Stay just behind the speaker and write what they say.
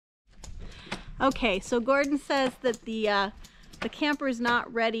Okay, so Gordon says that the camper is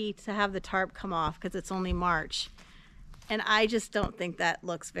not ready to have the tarp come off because it's only March. And I just don't think that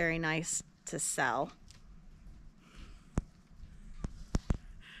looks very nice to sell.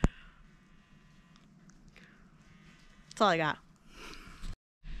 That's all I got.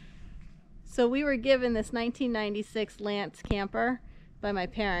 So we were given this 1996 Lance camper by my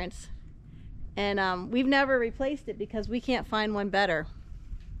parents, and we've never replaced it because we can't find one better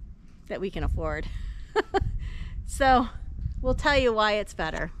that we can afford. So we'll tell you why it's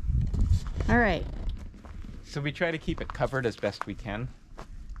better. All right. So we try to keep it covered as best we can. I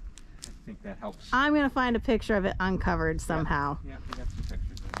think that helps. I'm gonna find a picture of it uncovered somehow. Yeah, we got some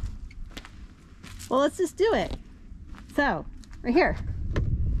pictures there. Well, let's just do it. So, right here.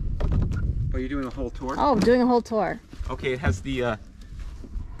 Oh, you're doing a whole tour? Oh, I'm doing a whole tour. Okay, it has the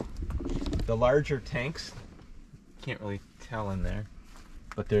larger tanks. Can't really tell in there,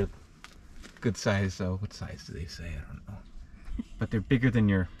 but they're good size. So what size do they say? I don't know. But they're bigger than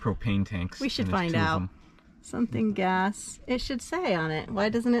your propane tanks. We should find out. Something gas. It should say on it. Why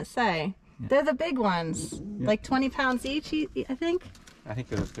doesn't it say? Yeah. They're the big ones. Yeah. Like 20 pounds each, I think? I think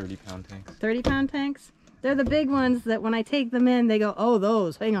they're the 30-pound tanks. 30-pound tanks? They're the big ones that when I take them in, they go, oh,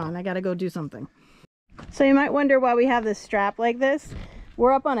 those. Hang on, I gotta go do something. So you might wonder why we have this strap like this.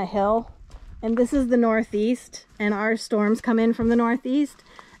 We're up on a hill, and this is the northeast, and our storms come in from the northeast.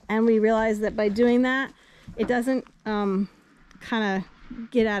 And we realize that by doing that, it doesn't kind of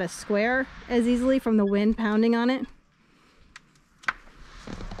get out of square as easily from the wind pounding on it.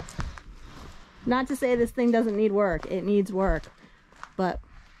 Not to say this thing doesn't need work. It needs work, but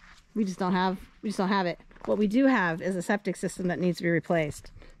we just don't have it. What we do have is a septic system that needs to be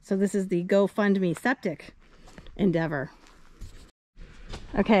replaced. So this is the GoFundMe septic endeavor.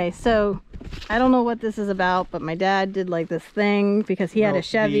 Okay, so I don't know what this is about, but my dad did like this thing because he had a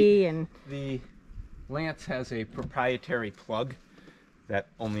Chevy and the Lance has a proprietary plug that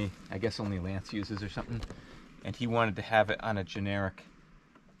I guess only Lance uses or something, and he wanted to have it on a generic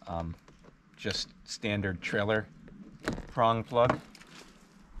just standard trailer prong plug,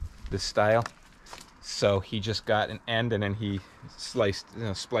 this style. So he just got an end and then he spliced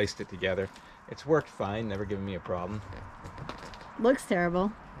it together. It's worked fine, never given me a problem. Looks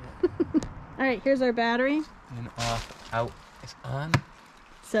terrible. All right, here's our battery. And off, out, it's on.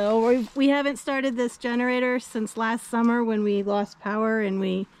 So we haven't started this generator since last summer when we lost power, and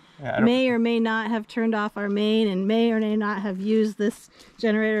we may or may not have turned off our main and may or may not have used this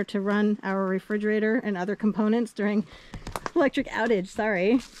generator to run our refrigerator and other components during electric outage.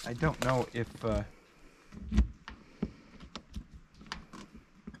 Sorry. I don't know if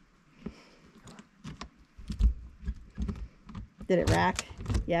did it rack?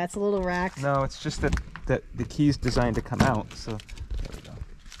 Yeah, it's a little racked. No, it's just that the key's designed to come out. So there we go.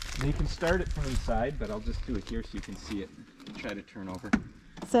 And you can start it from inside, but I'll just do it here so you can see it. Try to turn over.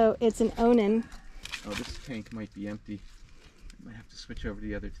 So it's an awning. Oh, this tank might be empty. I might have to switch over to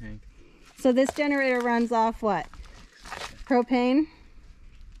the other tank. So this generator runs off what? Propane?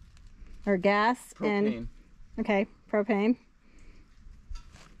 Or gas? Propane. And okay, propane.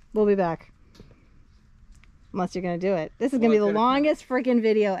 We'll be back. Unless you're going to do it. This is going to be the longest freaking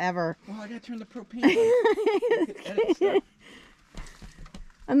video ever. Well, I got to turn the propane on. Edit stuff.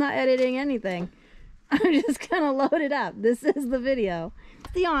 I'm not editing anything. I'm just going to load it up. This is the video.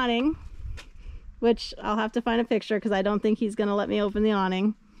 The awning, which I'll have to find a picture because I don't think he's going to let me open the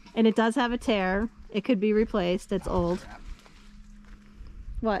awning. And it does have a tear. It could be replaced. It's old. Crap.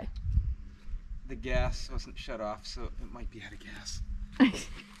 What? The gas wasn't shut off, so it might be out of gas.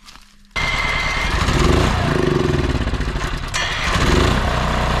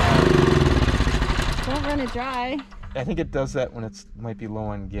 Don't run it dry. I think it does that when it might be low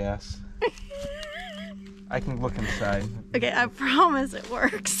on gas. I can look inside. Okay, I promise it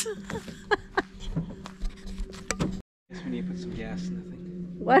works. Guess we need to put some gas in the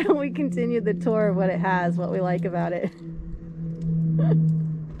thing. Why don't we continue the tour of what it has, what we like about it?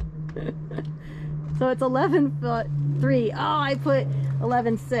 So it's 11'3". Oh, I put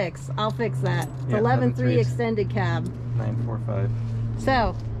 11'6". I'll fix that. It's 11'3" extended cab. 945.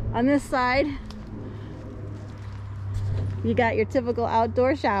 So on this side, you got your typical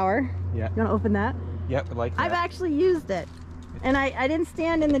outdoor shower. Yeah. You want to open that? Yep, I like that. I've actually used it. And I didn't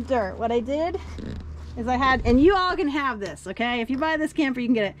stand in the dirt. What I did is I had, and you all can have this, okay? If you buy this camper, you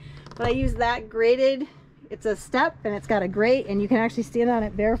can get it. But I used that grated, it's a step and it's got a grate and you can actually stand on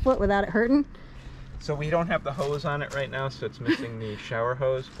it barefoot without it hurting. So we don't have the hose on it right now, so it's missing the shower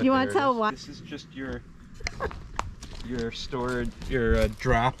hose. You want to tell what? This is just your storage, your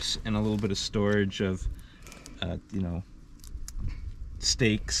drops and a little bit of storage of, you know,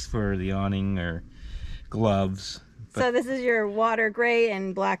 stakes for the awning or gloves. So this is your water gray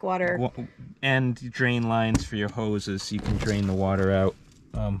and black water. And drain lines for your hoses. You can drain the water out.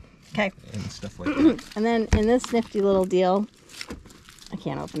 Okay. And stuff like that. And then in this nifty little deal, I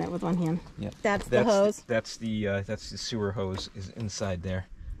can't open it with one hand. Yeah. That's the hose. That's the sewer hose is inside there.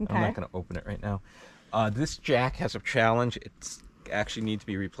 Okay. I'm not going to open it right now. This jack has a challenge. It's actually needs to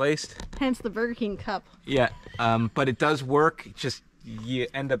be replaced. Hence the Burger King cup. Yeah. But it does work. It's just you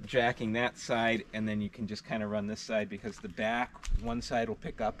end up jacking that side, and then you can just kind of run this side because the back, one side will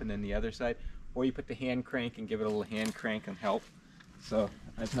pick up and then the other side. Or you put the hand crank and give it a little hand crank and help. So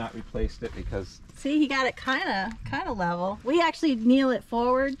I've not replaced it because... See, he got it kind of level. We actually kneel it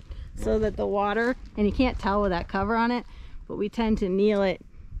forward so that the water, and you can't tell with that cover on it, but we tend to kneel it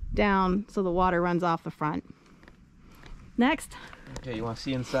down so the water runs off the front. Next. Okay, you want to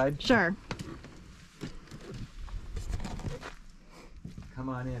see inside? Sure. Come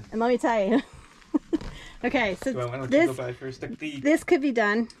on in. And let me tell you. Okay, so why don't you go by first? This could be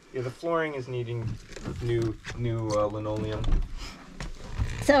done. Yeah, the flooring is needing new linoleum.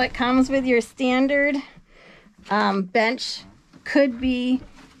 So it comes with your standard bench, could be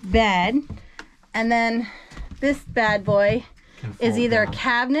bed, and then this bad boy is either a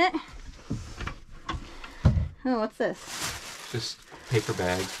cabinet. Oh, what's this? Just paper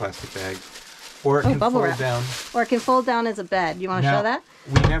bags, plastic bags. Or it can fold down. Or it can fold down as a bed. You want to show that?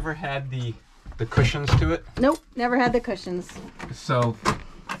 We never had the cushions to it. Nope, never had the cushions. So,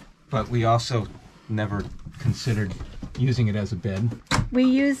 but we also never considered using it as a bed. We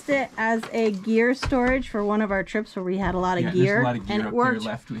used it as a gear storage for one of our trips where we had a lot of gear. There's a lot of gear and it up worked.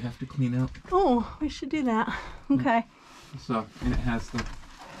 there left we have to clean out. Oh, we should do that. Okay. So, and it has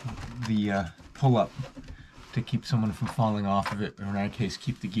the pull-up to keep someone from falling off of it, or in our case,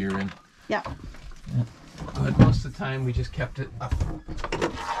 keep the gear in. Yeah. But most of the time, we just kept it up.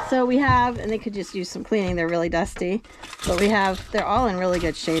 So we have, and they could just use some cleaning, they're really dusty, but they're all in really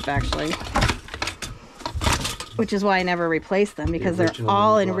good shape actually. Which is why I never replaced them, because they're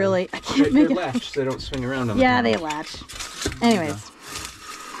all in really, I can't make it. They're latched, they don't swing around on Yeah, the they latch. Anyways,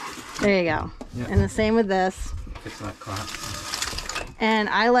 there you go. Yeah. And the same with this. It's not caught. And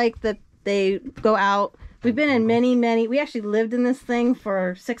I like that they go out. We've been in many, we actually lived in this thing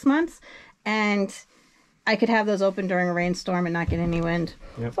for 6 months, and I could have those open during a rainstorm and not get any wind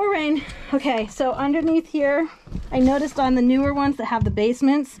or rain. Okay, so underneath here, I noticed on the newer ones that have the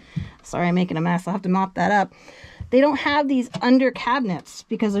basements, sorry, I'm making a mess, I'll have to mop that up. They don't have these under cabinets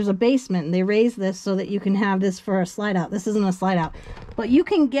because there's a basement, and they raise this so that you can have this for a slide out. This isn't a slide out, but you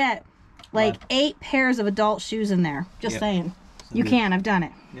can get like 8 pairs of adult shoes in there. Just saying. You can, I've done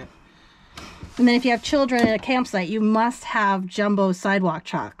it. Yep. And then if you have children at a campsite, you must have jumbo sidewalk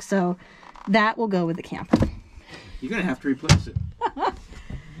chalk. So that will go with the camper. You're going to have to replace it.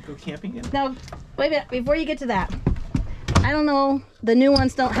 Go camping in. Now, wait a minute. Before you get to that, I don't know. The new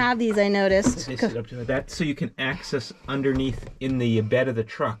ones don't have these, I noticed. They sit up to that, so you can access underneath in the bed of the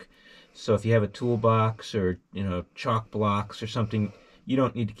truck. So if you have a toolbox or, chalk blocks or something, you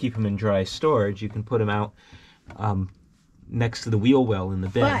don't need to keep them in dry storage. You can put them out next to the wheel well in the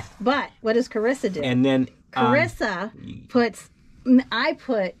bed. But what does Carissa do? And then Carissa I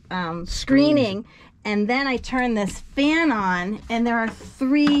put screening, and then I turn this fan on, and there are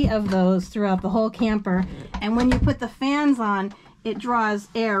 3 of those throughout the whole camper. And when you put the fans on, it draws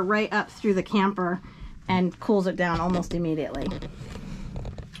air right up through the camper and cools it down almost immediately.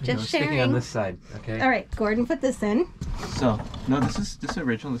 Just sharing. Sticking on this side, okay? All right, Gordon, put this in. So, no, this is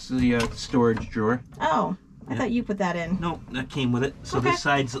original. This is the storage drawer. Oh, I thought you put that in. No, that came with it. So this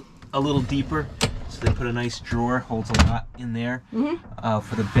side's a little deeper. So they put a nice drawer, holds a lot in there.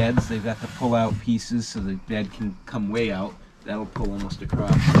 For the beds, they've got the pull-out pieces so the bed can come way out. That'll pull almost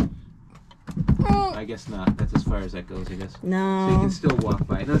across. I guess not. That's as far as that goes, I guess. No. So you can still walk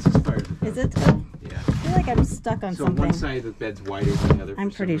by. That's as far as it goes. Is it too? Yeah. I feel like I'm stuck on something. So one side of the bed's wider than the other. I'm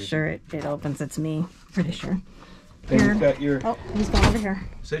pretty sure it opens. It's me. Pretty sure. Then you've got your... Oh, he's going over here.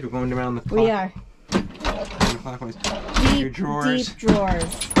 Said we're going around the clock. We are. Clockwise. Your drawers. Deep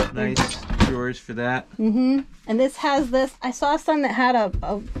drawers. Nice drawers for that. And this has this. I saw some that had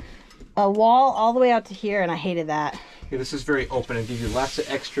a wall all the way out to here, and I hated that. Yeah, this is very open. It gives you lots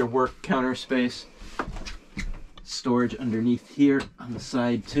of extra work counter space. Storage underneath here on the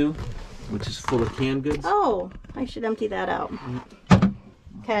side too, which is full of canned goods. Oh, I should empty that out.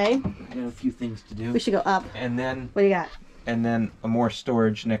 Okay. I got a few things to do. We should go up. And then What do you got? And then a more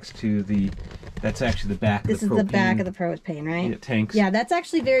storage next to the. That's actually the back. This of the propane. is the back of the propane, right? Yeah, tanks. Yeah, that's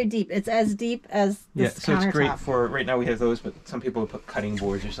actually very deep. It's as deep as this so it's great countertop. for right now. We have those, but some people put cutting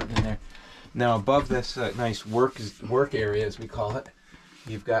boards or something there. Now above this nice work area, as we call it,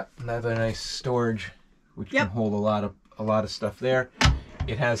 you've got another nice storage, which can hold a lot of stuff there.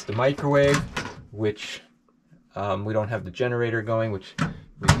 It has the microwave, which we don't have the generator going, which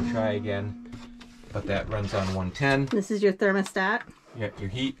we can try again, but that runs on 110. This is your thermostat. Yeah, your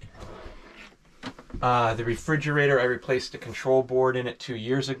heat. The refrigerator, I replaced the control board in it 2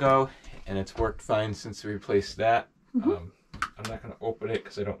 years ago, and it's worked fine since we replaced that. I'm not going to open it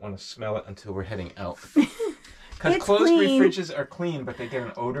because I don't want to smell it until we're heading out. Because closed fridges are clean, but they get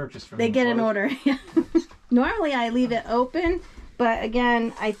an odor just from They get an odor. Normally I leave it open, but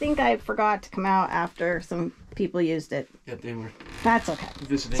again, I think I forgot to come out after some people used it. Yeah, they were. That's okay.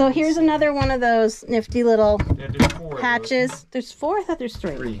 So here's another one of those nifty little there's 4 hatches. There's 4? I thought there's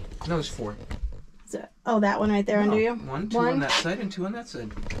 3. 3. No, there's 4. So, oh, that one right there under you? 1, 2 on that side and 2 on that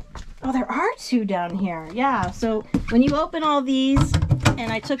side. Oh, there are 2 down here. Yeah, so when you open all these,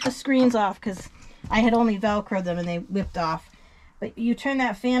 and I took the screens off because I had only Velcroed them and they whipped off. But you turn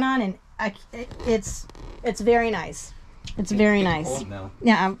that fan on and it's very nice. It's very nice. Cold now.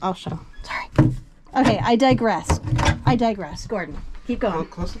 Yeah, I'll show. Sorry. Okay, I digress. Gordon, keep going.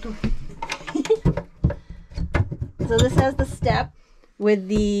 Close the door. So this has the step with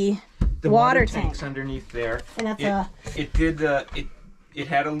the water tank's tank underneath there. And that's it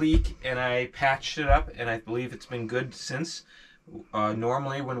had a leak, and I patched it up, and I believe it's been good since.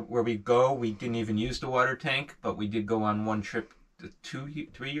 Normally, where we go, we didn't even use the water tank, but we did go on one trip 3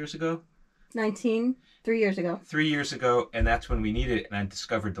 years ago. 3 years ago. 3 years ago, and that's when we needed it, and I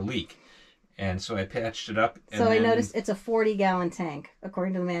discovered the leak, and so I patched it up. And so I noticed it's a 40-gallon tank,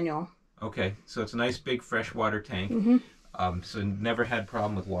 according to the manual. Okay, so it's a nice big freshwater tank. So never had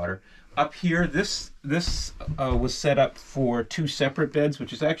problem with water. Up here, this was set up for 2 separate beds,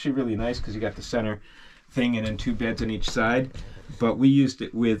 which is actually really nice because you got the center thing and then 2 beds on each side. But we used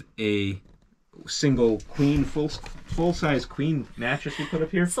it with a single queen, full-size queen mattress we put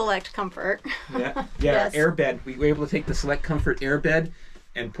up here. Select Comfort. Yeah, Yes. Air bed. We were able to take the Select Comfort air bed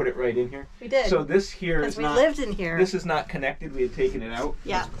and put it right in here. We did. So this here is not. We lived in here. This is not connected. We had taken it out.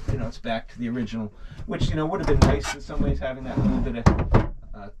 Yeah. It's back to the original, which would have been nice in some ways, having that little bit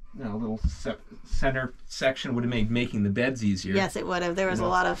of little center section would have made making the beds easier. Yes, it would have. There was a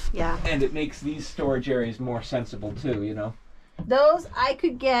lot of And it makes these storage areas more sensible too. Those I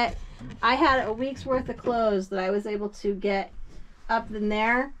could get. I had a week's worth of clothes that I was able to get up in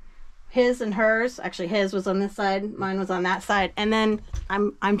there. His and hers. Actually, his was on this side. Mine was on that side. And then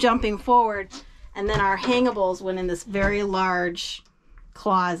I'm jumping forward, and then our hangables went in this very large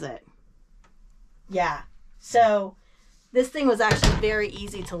closet. Yeah. So this thing was actually very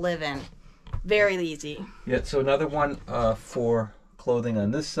easy to live in. Very easy. Yeah. So another one for clothing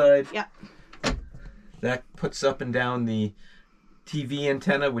on this side. Yeah. That puts up and down the TV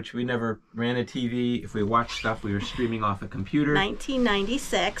antenna, which we never ran a TV. If we watched stuff, we were streaming off a computer.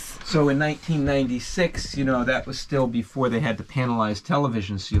 1996. So in 1996, that was still before they had the panelized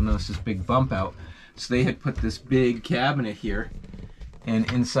television, so you'll notice this big bump out. So they had put this big cabinet here,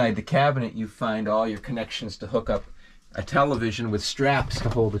 and inside the cabinet you find all your connections to hook up a television with straps to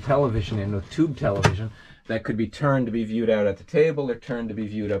hold the television in, a tube television that could be turned to be viewed out at the table or turned to be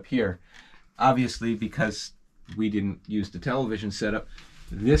viewed up here. Obviously, because we didn't use the television setup,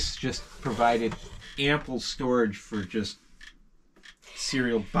 this just provided ample storage for just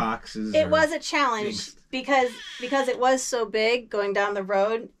cereal boxes. It was a challenge because it was so big going down the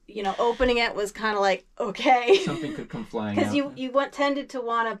road. Opening it was kind of like, okay, something could come flying because out. you tended to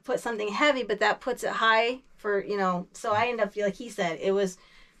want to put something heavy, but that puts it high for so I ended up, like he said, it was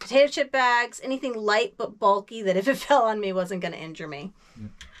potato chip bags, anything light but bulky that if it fell on me wasn't going to injure me. Yeah.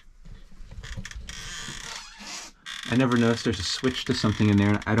 I never noticed there's a switch to something in there,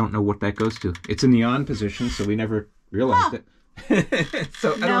 and I don't know what that goes to. It's in the on position, so we never realized it.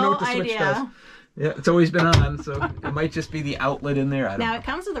 So I don't know what the switch does. Yeah, it's always been on, so it might just be the outlet in there. I don't know. It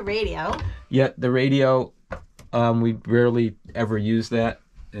comes with a radio. Yeah, the radio, we rarely ever use that,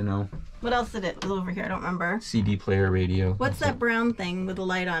 What else did it do over here? I don't remember. CD player radio. What's that brown thing with the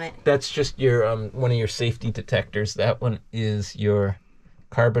light on it? That's just your one of your safety detectors. That one is your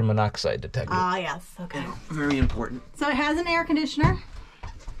carbon monoxide detector. Ah, yes. Okay. Very important. So it has an air conditioner.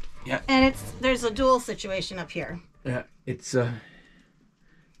 Yeah. And there's a dual situation up here. Yeah, it's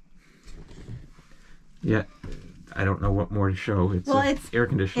yeah, I don't know what more to show. It's air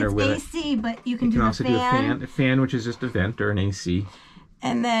conditioner it's with AC, but you can you do can the also fan. do a fan, which is just a vent or an AC.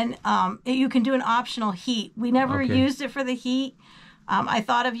 And then you can do an optional heat. We never used it for the heat. I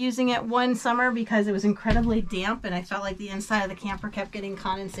thought of using it one summer because it was incredibly damp and I felt like the inside of the camper kept getting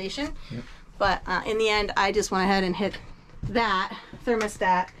condensation. Yep. But in the end, I just went ahead and hit that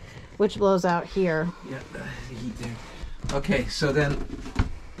thermostat, which blows out here. Yeah, the heat there. Okay, so then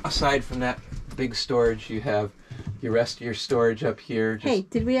aside from that big storage, you have your rest of your storage up here. Hey,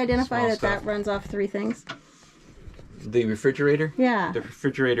 did we identify that stuff. that runs off 3 things? The refrigerator? Yeah. The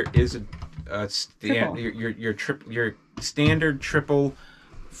refrigerator is a Triple. your standard triple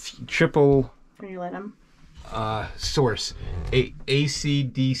Can you let them? source.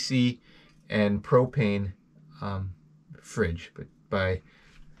 AC, DC, and propane fridge, but by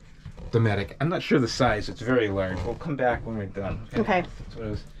Dometic. I'm not sure the size. It's very large. We'll come back when we're done. Okay. That's what I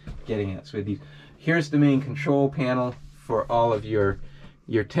was getting at. So here's the main control panel for all of your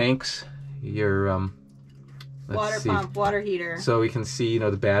tanks, your Water pump, water heater. So we can see, you know,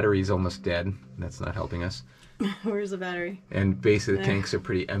 the battery's almost dead. That's not helping us. Where's the battery? And basically the tanks are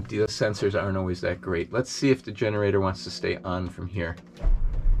pretty empty. The sensors aren't always that great. Let's see if the generator wants to stay on from here.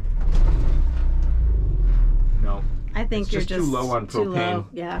 No. I think it's you're just too low on propane. Too low.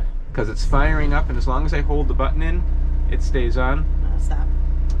 Yeah. Because it's firing up, and as long as I hold the button in, it stays on. Oh, stop.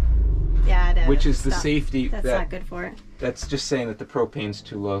 Yeah, it is. Which is the Stop. safety. That's not good for it. That's just saying that the propane's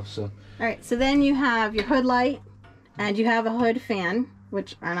too low. So. All right, so then you have your hood light, and you have a hood fan,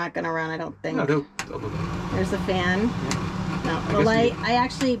 which are not going to run, I don't think. No, There's the fan. No, the light. I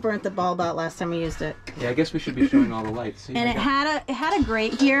actually burnt the bulb out last time we used it. Yeah, I guess we should be showing all the lights. See, and it had a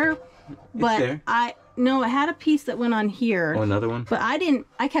grate here, but there. it had a piece that went on here. Oh, another one. But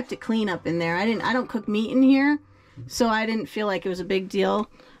I kept it clean up in there. I don't cook meat in here, so I didn't feel like it was a big deal.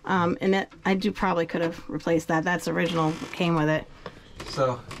 And that probably could have replaced that. That's original, came with it.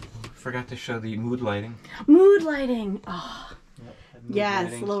 So, forgot to show the mood lighting. Mood lighting. Oh, yep,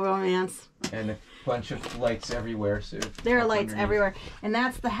 yes, a little romance. And a bunch of lights everywhere. So there are lights everywhere, and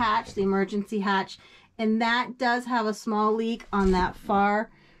that's the hatch, the emergency hatch, and that does have a small leak on that far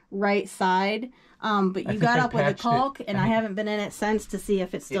right side. But you got up with a caulk, and I haven't been in it since to see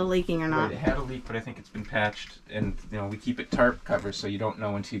if it's still leaking or not. Right, it had a leak, but I think it's been patched, and you know we keep it tarp covered, so you don't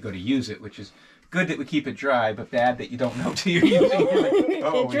know until you go to use it, which is good that we keep it dry, but bad that you don't know till you're using it.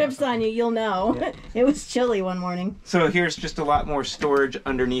 Like, it drips on you, you'll know. Yeah. It was chilly one morning. So here's just a lot more storage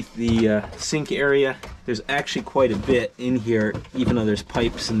underneath the sink area. There's actually quite a bit in here, even though there's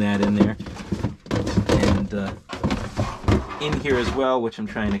pipes and that in there. And in here as well, which I'm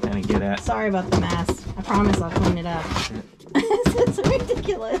trying to kind of get at. Sorry about the mess. I promise I'll clean it up. It's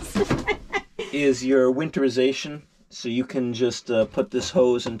ridiculous. Is your winterization. So you can just put this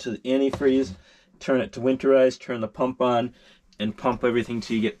hose into the antifreeze, turn it to winterize, turn the pump on, and pump everything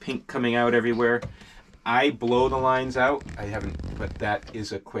till you get pink coming out everywhere. I blow the lines out. I haven't, but that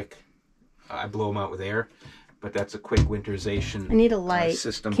is a quick, I blow them out with air, but that's a quick winterization I need a light.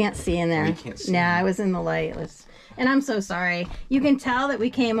 System. Can't see in there. You can't see. Nah, I was in the light. And I'm so sorry. You can tell that we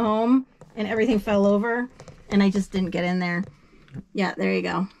came home and everything fell over, and I just didn't get in there. Yeah, there you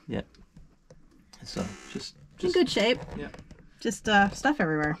go. Yeah. So just in good shape. Yeah. Just stuff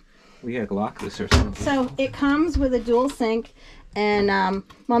everywhere. We gotta lock this or something. So it comes with a dual sink, and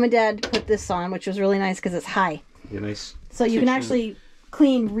Mom and Dad put this on, which was really nice because it's high. Yeah, nice. So you can actually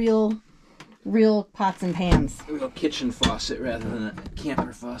clean real pots and pans. A real kitchen faucet rather than a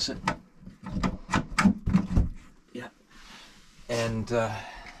camper faucet. Yeah. And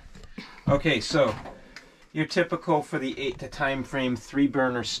okay, so your typical for the 8 time frame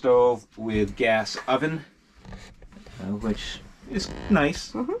 3-burner stove with gas oven, which is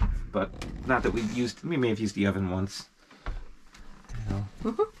nice, but not that we may have used the oven once. You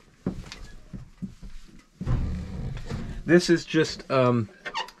know. This is just some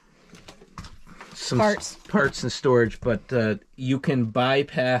parts and storage, but you can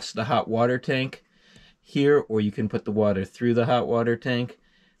bypass the hot water tank here, or you can put the water through the hot water tank.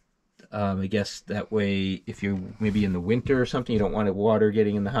 I guess that way, if you're maybe in the winter or something, you don't want water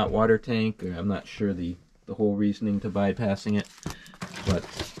getting in the hot water tank. Or I'm not sure the whole reasoning to bypassing it, but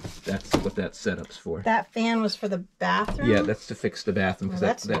that's what that setup's for. That fan was for the bathroom? Yeah, that's to fix the bathroom,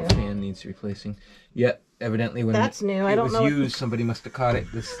 because that fan needs replacing. Yeah, evidently when that's new. I don't know. It was used, somebody must have caught it,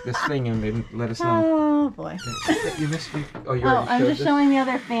 this thing, and didn't let us know. Oh boy. You missed me. Oh, I'm just showing the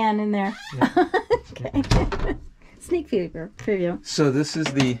other fan in there. Yeah. Okay. Sneak preview. So this is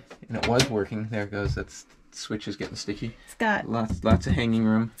and it was working. There it goes. That's switch is getting sticky. It's got lots of hanging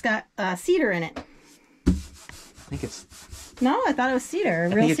room. It's got cedar in it. I think it's. No, I thought it was cedar.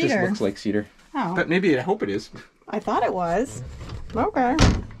 Real cedar. It cedar. just looks like cedar. Oh. But maybe I hope it is. I thought it was. Okay.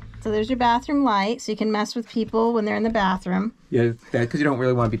 So there's your bathroom light, so you can mess with people when they're in the bathroom. Yeah, because you don't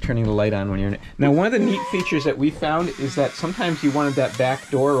really want to be turning the light on when you're in it. Now, one of the neat features that we found is that sometimes you wanted that back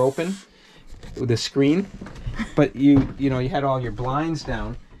door open with a screen, but you had all your blinds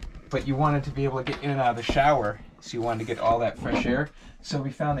down, but you wanted to be able to get in and out of the shower, so you wanted to get all that fresh air. So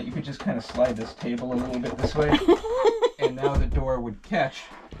we found that you could just kind of slide this table a little bit this way, And now the door would catch.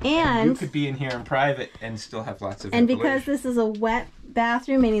 And you could be in here in private and still have lots of ventilation. And because this is a wet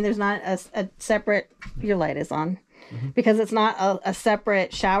bathroom, meaning there's not a separate, your light is on, because it's not a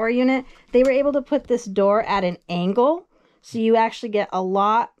separate shower unit, they were able to put this door at an angle. So you actually get a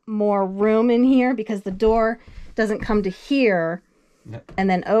lot more room in here because the door doesn't come to here and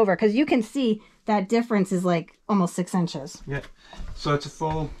then over. Because you can see that difference is like almost 6 inches. Yeah. So it's a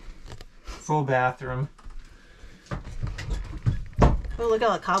full bathroom. Oh, look at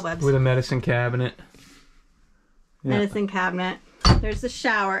all the cobwebs. With a medicine cabinet. Yeah. Medicine cabinet. There's the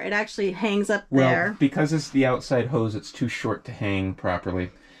shower. It actually hangs up there. Well, because it's the outside hose, it's too short to hang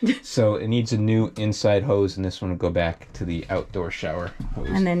properly. So it needs a new inside hose, and this one will go back to the outdoor shower hose.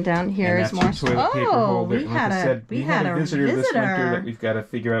 And then down here is more. Toilet paper holder. We had a visitor this winter that we've got to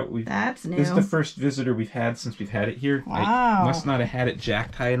figure out. That's new. This is the first visitor we've had since we've had it here. Wow. I must not have had it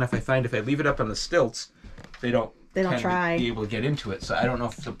jacked high enough. I find if I leave it up on the stilts, they don't try be able to get into it. So I don't know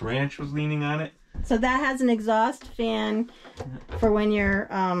if the branch was leaning on it. So that has an exhaust fan for when you're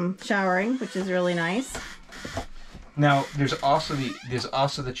showering, which is really nice. Now there's also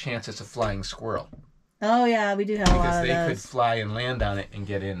the chance it's a flying squirrel. Oh yeah, we do have a lot of those. Because they could fly and land on it and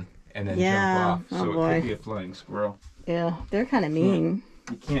get in and then jump off. So it could be a flying squirrel. Yeah, they're kind of mean.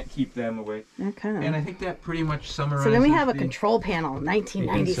 You can't keep them away. They're kind of. And I think that pretty much summarizes. So then we have a control panel,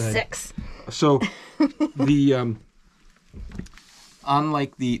 1996. So the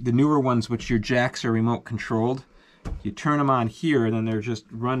unlike the newer ones, which your jacks are remote controlled, you turn them on here and then they're just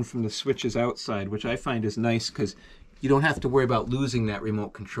run from the switches outside, which I find is nice because you don't have to worry about losing that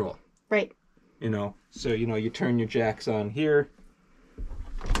remote control. Right. You know, so you turn your jacks on here,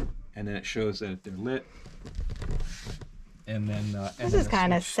 and then it shows that they're lit. And then this is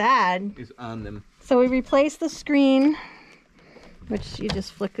kind of sad. Is on them. So we replaced the screen, which you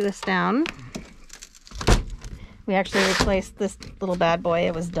just flick this down. We actually replaced this little bad boy.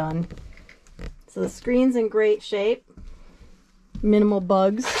 It was done. So the screen's in great shape. Minimal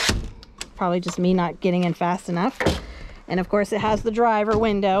bugs. Probably just me not getting in fast enough. And of course it has the driver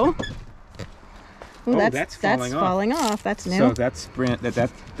window. Ooh, that's falling off. That's new. So that's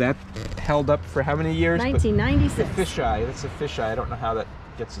that held up for how many years? 1996. Fisheye. That's a fisheye. I don't know how that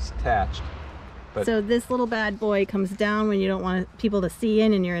gets attached. But so this little bad boy comes down when you don't want people to see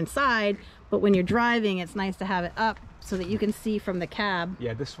in and you're inside. But when you're driving, it's nice to have it up so that you can see from the cab.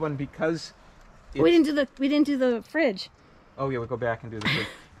 Yeah, this one because we didn't do the fridge. Oh yeah, we'll go back and do the fridge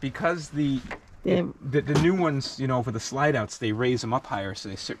because the new ones, you know, for the slide outs, they raise them up higher, so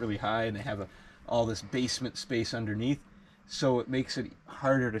they sit really high and they have all this basement space underneath, so it makes it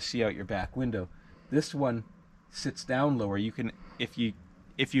harder to see out your back window. This one sits down lower. You can, if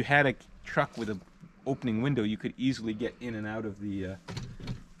you had a truck with an opening window, you could easily get in and out of the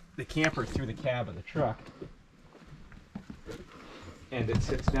camper through the cab of the truck, and it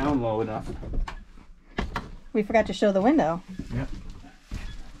sits down low enough. We forgot to show the window. Yep.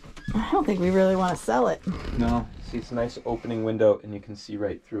 I don't think we really want to sell it. No. See, it's a nice opening window, and you can see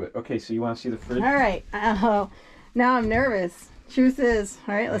right through it. Okay, so you want to see the fridge? All right. Now I'm nervous. Truth is,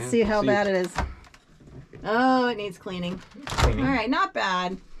 all right, let's see how bad it is. Oh, it needs cleaning. All right, not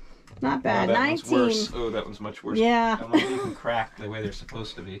bad. Not bad. Oh, that 19. One's worse. Oh, that one's much worse. Yeah. That one's even cracked the way they're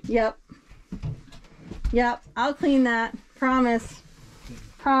supposed to be. Yep. Yep. I'll clean that. Promise.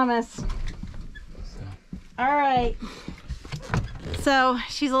 Promise. All right. So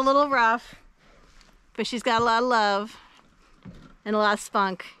she's a little rough, but she's got a lot of love and a lot of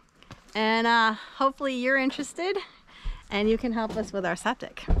spunk. And hopefully you're interested and you can help us with our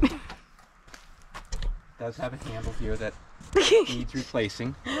septic. It does have a handle here that needs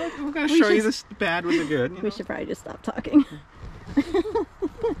replacing. I'm going to show you the bad with the good. We should probably just stop talking.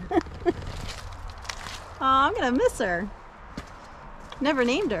 Oh, I'm going to miss her. Never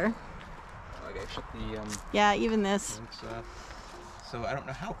named her. Okay, shut the yeah, even this. So I don't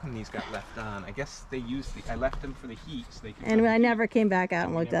know how come these got left on. I guess they used I left them for the heat, so they could. And I never came back out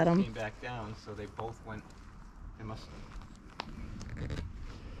and looked at them. Came back down, so they both went. They must.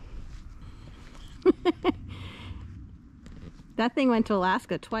 That thing went to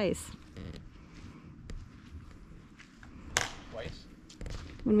Alaska twice. Twice?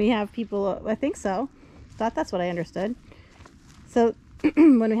 When we have people, I think so. Thought that's what I understood. So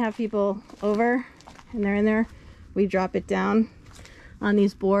when we have people over and they're in there, we drop it down on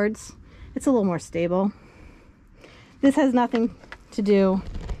these boards. It's a little more stable. This has nothing to do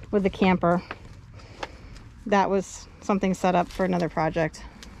with the camper. That was something set up for another project.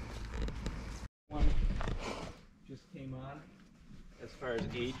 One just came on as far as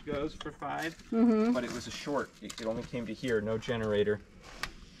age goes for 5, but it was a short. It only came to here, no generator.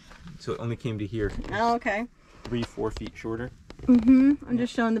 So it only came to here. Oh, okay. 3-4 feet shorter. I'm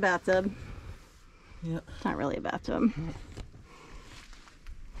just showing the bathtub. Yeah. Not really a bathtub.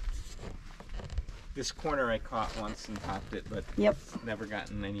 This corner I caught once and topped it, but Yep. never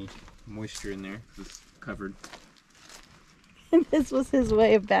gotten any moisture in there. It's covered. This was his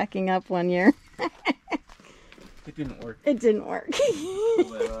way of backing up one year. It didn't work. It didn't work. Pull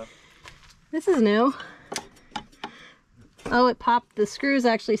that off. This is new. Oh, it popped. The screw's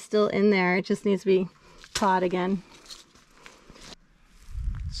actually still in there. It just needs to be taut again.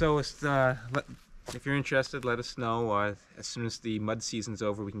 So if you're interested, let us know. As soon as the mud season's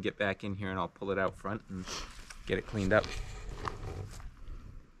over, we can get back in here and I'll pull it out front and get it cleaned up.